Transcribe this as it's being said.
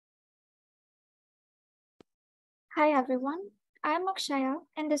Hi everyone, I am Akshaya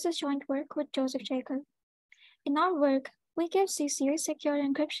and this is joint work with Joseph Jaeger. In our work, we give CCA secure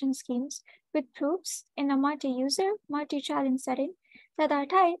encryption schemes with proofs in a multi-user, multi-challenge setting that are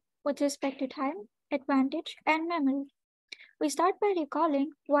tied with respect to time, advantage, and memory. We start by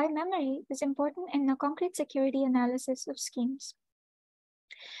recalling why memory is important in the concrete security analysis of schemes.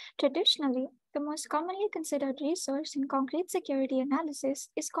 Traditionally, the most commonly considered resource in concrete security analysis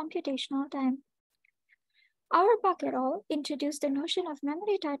is computational time. Auerbach et al. Introduced the notion of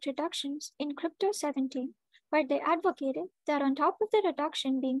memory-tied reductions in Crypto 17, where they advocated that on top of the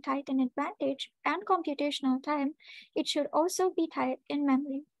reduction being tied in advantage and computational time, it should also be tied in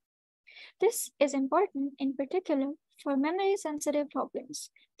memory. This is important in particular for memory-sensitive problems,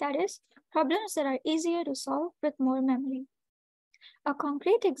 that is, problems that are easier to solve with more memory. A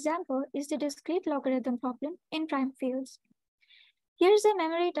concrete example is the discrete logarithm problem in prime fields. Here's a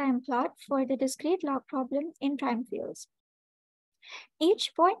memory time plot for the discrete log problem in prime fields.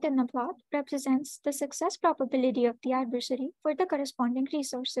 Each point in the plot represents the success probability of the adversary for the corresponding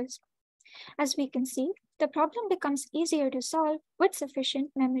resources. As we can see, the problem becomes easier to solve with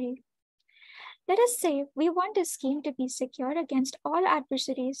sufficient memory. Let us say we want a scheme to be secure against all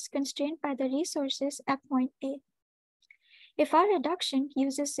adversaries constrained by the resources at point A. If our reduction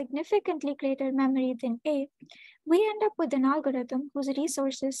uses significantly greater memory than A, we end up with an algorithm whose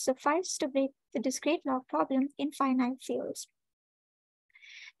resources suffice to break the discrete log problem in finite fields.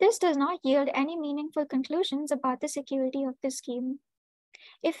 This does not yield any meaningful conclusions about the security of the scheme.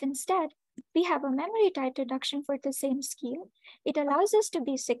 If instead, we have a memory-tied reduction for the same scheme, it allows us to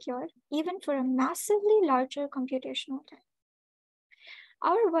be secure even for a massively larger computational time.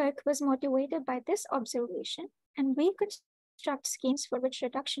 Our work was motivated by this observation, and we construct schemes for which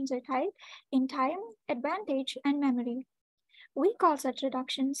reductions are tied in time, advantage, and memory. We call such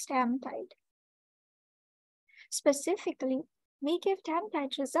reductions time-tied. Specifically, we give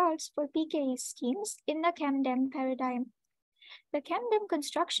time-tied results for PKE schemes in the ChemDem paradigm. The ChemDem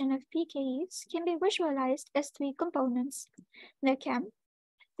construction of PKEs can be visualized as three components: the chem,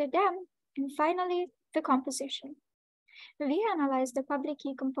 the dem, and finally, the composition. We analyze the public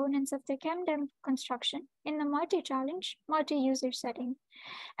key components of the ChemDem construction in the multi-challenge, multi-user setting,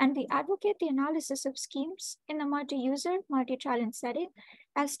 and we advocate the analysis of schemes in the multi-user, multi-challenge setting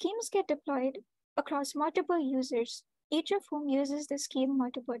as schemes get deployed across multiple users, each of whom uses the scheme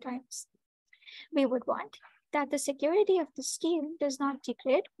multiple times. We would want that the security of the scheme does not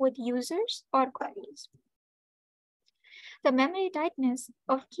degrade with users or queries. The memory tightness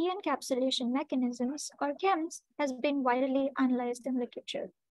of key encapsulation mechanisms, or chems, has been widely analyzed in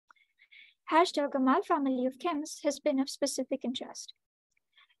literature. #Gamal family of chems has been of specific interest.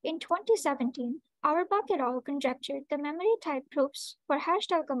 In 2017, Auerbach et al. Conjectured the memory-type proofs for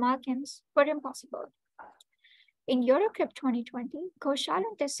 #Gamal chems were impossible. In Eurocrypt 2020, Ghoshal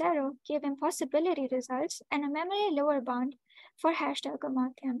and Tessero gave impossibility results and a memory lower bound for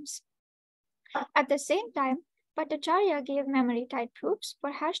 #Gamal chems. At the same time, Bhattacharya gave memory-tied proofs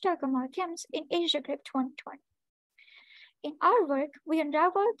for #Gamal chems in Asiacrypt 2020. In our work, we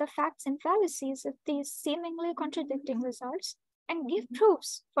unravel the facts and fallacies of these seemingly contradicting results and give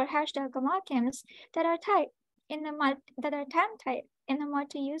proofs for #Gamal chems that are time-tied in the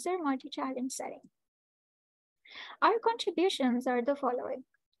multi-user, multi-challenge setting. Our contributions are the following.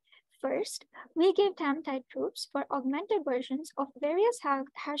 First, we give time-tied proofs for augmented versions of various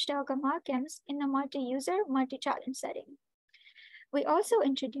 #Gamal chems in the multi-user, multi-challenge setting. We also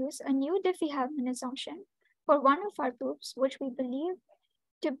introduce a new Diffie-Hellman assumption for one of our proofs, which we believe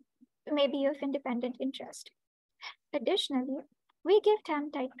may be of independent interest. Additionally, we give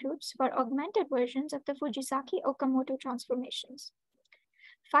time-tied proofs for augmented versions of the Fujisaki-Okamoto transformations.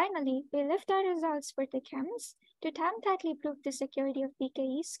 Finally, we lift our results for the chems to time-tightly prove the security of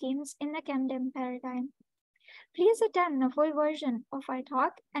PKE schemes in the ChemDem paradigm. Please attend the full version of our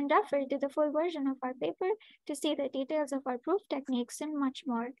talk and refer to the full version of our paper to see the details of our proof techniques and much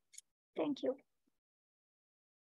more. Thank you.